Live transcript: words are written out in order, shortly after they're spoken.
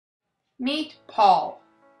Meet Paul.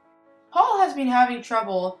 Paul has been having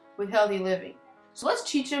trouble with healthy living, so let's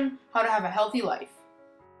teach him how to have a healthy life.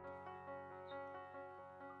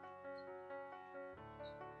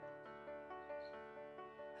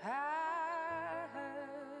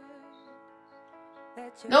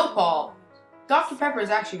 No, Paul. Dr. Pepper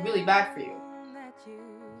is actually really bad for you.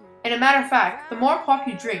 And a matter of fact, the more pop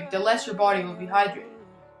you drink, the less your body will be hydrated.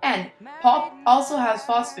 And pop also has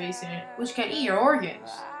phosphates in it, which can eat your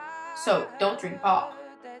organs. So don't drink pop.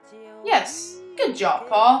 Yes, good job,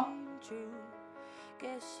 Paul.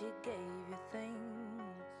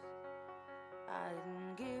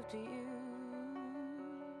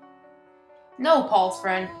 No, Paul's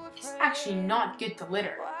friend, it's actually not good to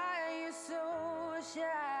litter.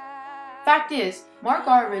 Fact is, more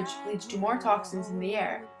garbage leads to more toxins in the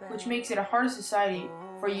air, which makes it a harder society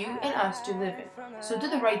for you and us to live in. So do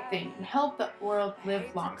the right thing and help the world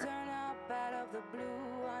live longer.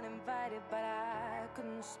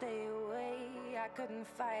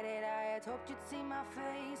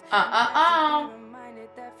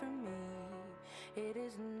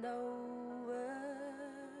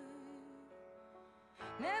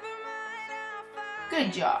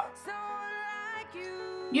 Good job.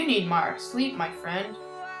 You need more sleep, my friend.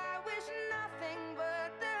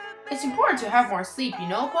 It's important to have more sleep, you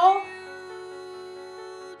know, Paul?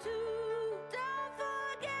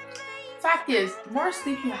 Fact is, the more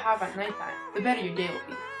sleep you have at nighttime, the better your day will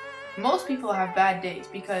be. Most people have bad days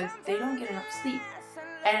because they don't get enough sleep,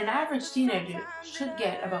 and an average teenager should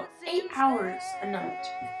get about 8 hours a night.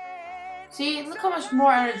 See, look how much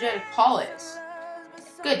more energetic Paul is.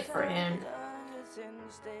 Good for him.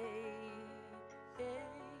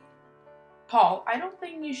 Paul, I don't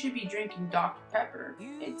think you should be drinking Dr. Pepper.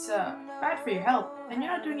 It's bad for your health, and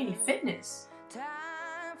you're not doing any fitness.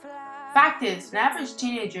 Fact is, an average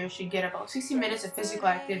teenager should get about 60 minutes of physical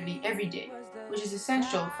activity every day, which is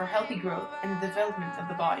essential for healthy growth and the development of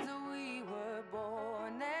the body.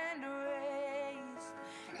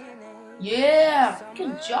 Yeah,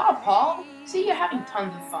 good job, Paul. See, you're having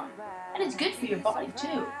tons of fun, and it's good for your body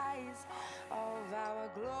too.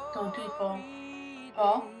 Don't do it, Paul.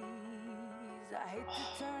 Paul?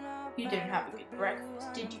 You didn't have a good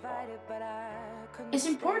breakfast, did you, Paul? It's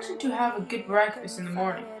important to have a good breakfast in the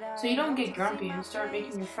morning, so you don't get grumpy and start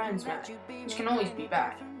making your friends mad, which can always be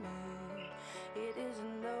bad.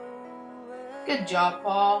 Good job,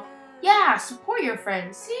 Paul. Yeah, support your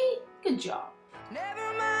friends, see? Good job.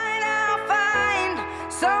 Never mind, I'll find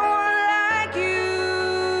someone like you.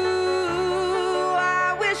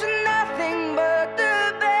 I wish nothing but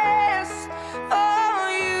the best for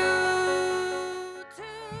you.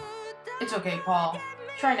 It's okay, Paul.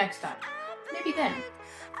 Try next time. Maybe then.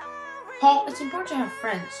 Paul, it's important to have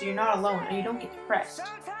friends so you're not alone and you don't get depressed.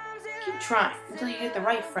 Keep trying until you get the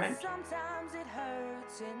right friend.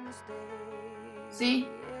 See?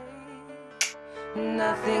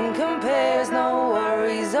 Nothing compares, no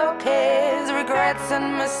worries or cares, regrets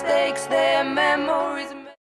and mistakes, their memories.